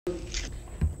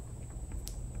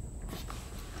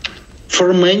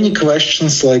for many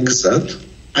questions like that,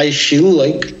 I feel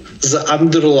like the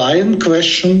underlying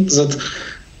question that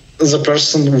the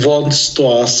person wants to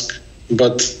ask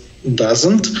but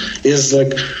doesn't is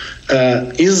like,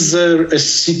 is there a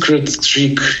secret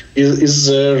trick? Is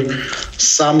there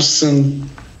something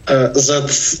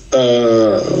that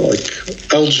like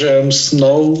LGMs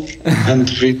know and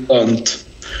we don't?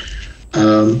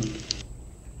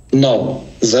 No,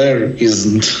 there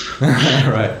isn't.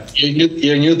 Right.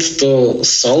 You need to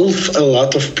solve a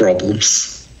lot of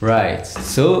problems. Right.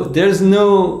 So there's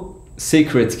no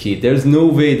secret key. There's no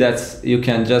way that you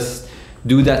can just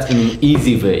do that in an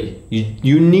easy way.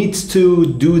 You need to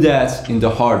do that in the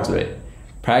hard way.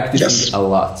 Practicing a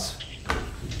lot.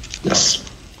 Yes.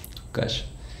 Gosh.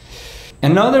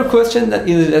 Another question that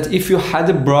is that if you had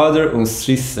a brother or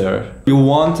sister, you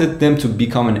wanted them to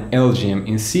become an LGM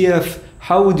in CF,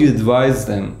 how would you advise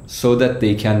them so that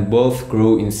they can both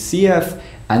grow in CF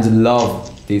and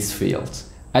love this field?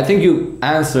 I think you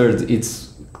answered it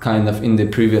kind of in the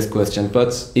previous question,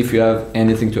 but if you have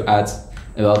anything to add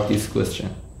about this question.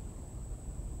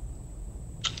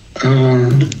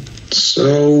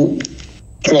 So,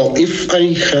 well, if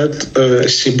I had a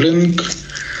sibling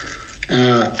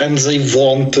and they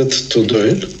wanted to do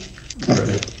it,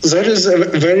 there is a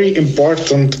very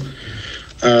important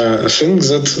thing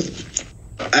that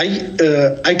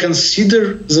I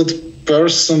consider that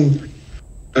person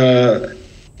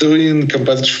doing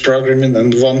competitive programming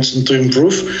and wanting to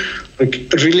improve,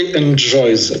 like, really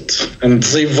enjoys it, and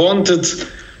they want it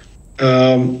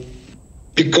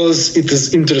because it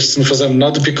is interesting for them,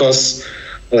 not because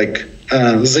like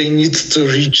they need to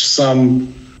reach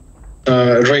some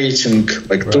rating,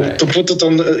 like to put it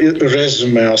on a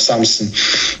resume or something.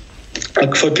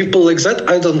 Like for people like that,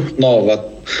 I don't know what.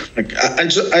 Like I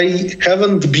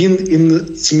haven't been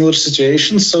in similar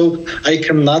situations, so I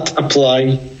cannot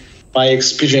apply my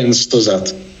experience to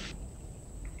that.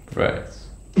 Right.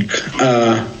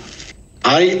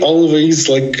 I always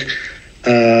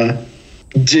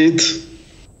did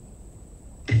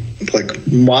like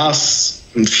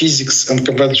math and physics and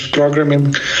competitive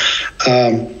programming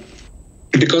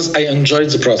because I enjoyed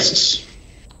the process.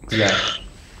 Yeah.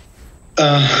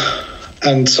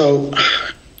 And so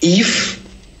if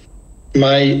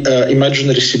my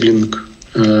imaginary sibling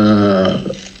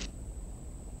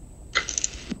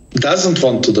doesn't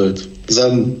want to do it,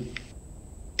 then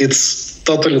it's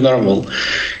totally normal.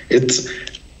 It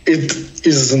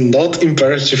is not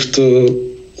imperative to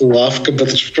love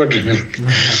competitive programming.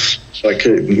 Like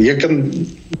you can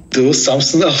do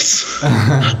something else.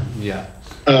 Yeah.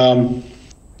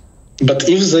 But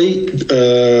if they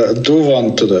do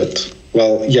want to do it,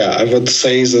 well, yeah, I would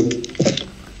say that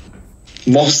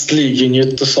mostly you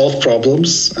need to solve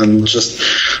problems and just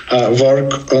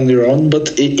work on your own.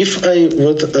 But if I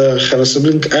would have a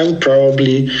sibling, I would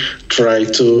probably try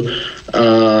to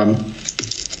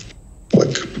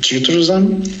tutor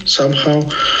them somehow.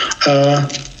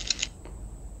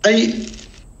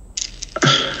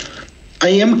 I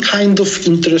am kind of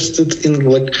interested in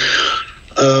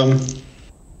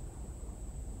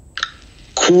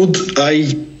could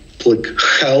I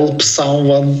help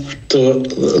someone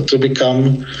to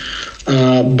become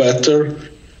better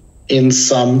in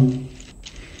some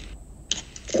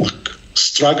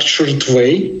structured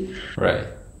way. Right.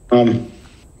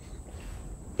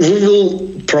 We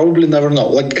will probably never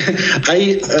know.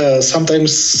 I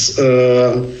sometimes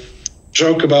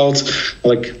joke about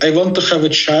I want to have a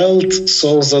child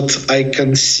so that I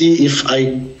can see if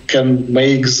I can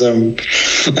make them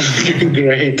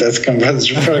great at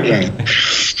competitive programming.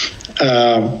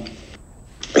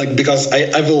 Because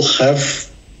I will have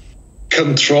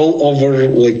control over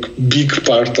big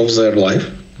part of their life.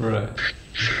 Right.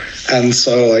 And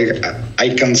so I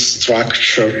can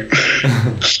structure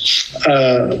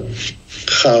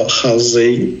how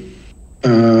they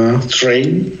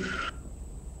train,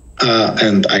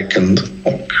 and I can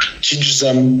teach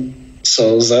them,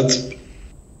 so that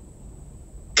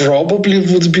probably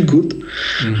would be good.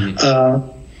 Mm-hmm.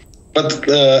 But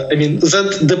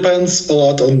that depends a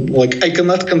lot on I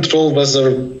cannot control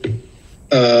whether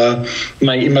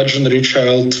my imaginary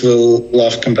child will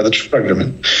love competitive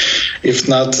programming. If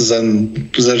not, then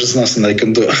there's nothing I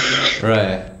can do.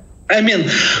 Right.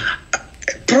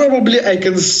 Probably I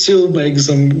can still make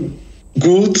them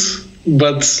good,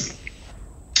 but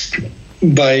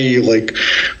by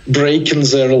breaking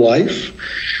their life,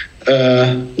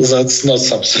 that's not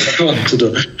something I want to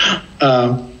do.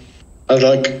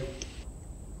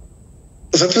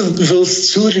 That will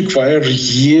still require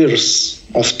years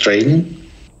of training.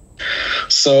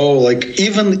 So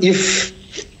even if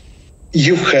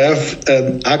you have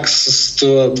access to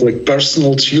a like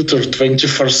personal tutor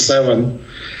 24/7,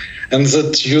 and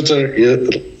the tutor is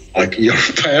like your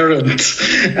parent,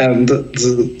 and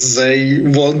they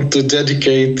want to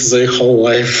dedicate their whole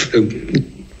life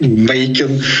in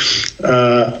making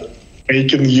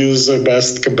you the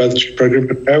best competitive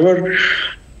programmer ever.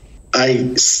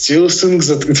 I still think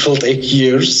that it will take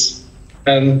years,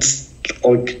 and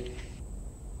like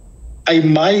I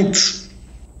might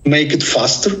make it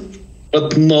faster,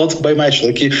 but not by much.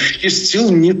 Like you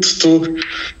still need to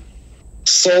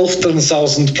solve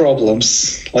 10,000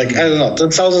 problems. Like I don't know,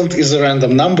 10,000 is a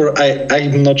random number.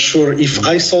 I'm not sure if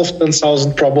I solve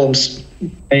 10,000 problems.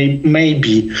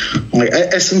 Maybe. Like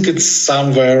I think it's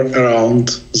somewhere around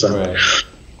that. Right.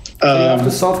 So you have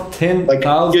to solve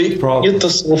 10,000 problems. You need to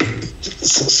solve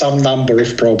some number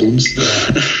of problems.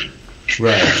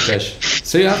 Right, gosh.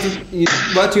 So you have to.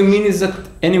 What you mean is that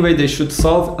anyway they should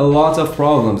solve a lot of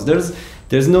problems.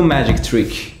 There's no magic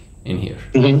trick in here.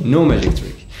 Mm-hmm. No magic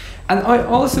trick. And I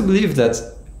also believe that.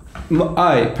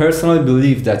 I personally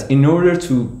believe that in order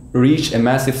to reach a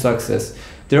massive success,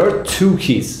 there are two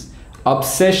keys: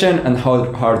 obsession and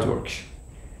hard work.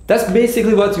 That's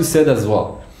basically what you said as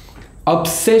well.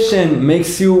 Obsession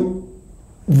makes you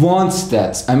want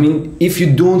that. I mean, if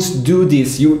you don't do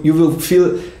this, you will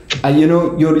feel,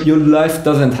 your life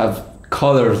doesn't have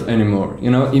colors anymore.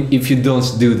 If you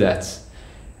don't do that,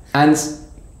 and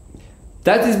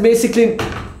that is basically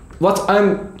what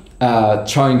I'm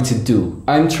trying to do.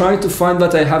 I'm trying to find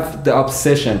what I have the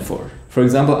obsession for. For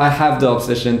example, I have the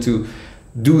obsession to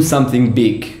do something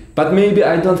big, but maybe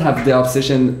I don't have the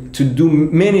obsession to do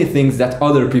many things that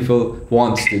other people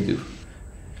want to do.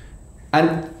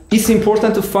 And it's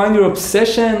important to find your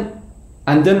obsession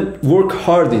and then work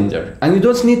hard in there. And you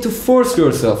don't need to force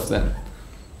yourself then.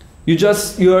 You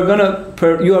are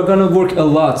gonna work a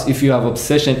lot if you have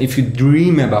obsession, if you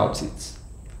dream about it.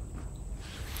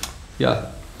 Yeah.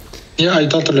 Yeah, I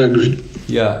totally agree.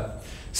 Yeah.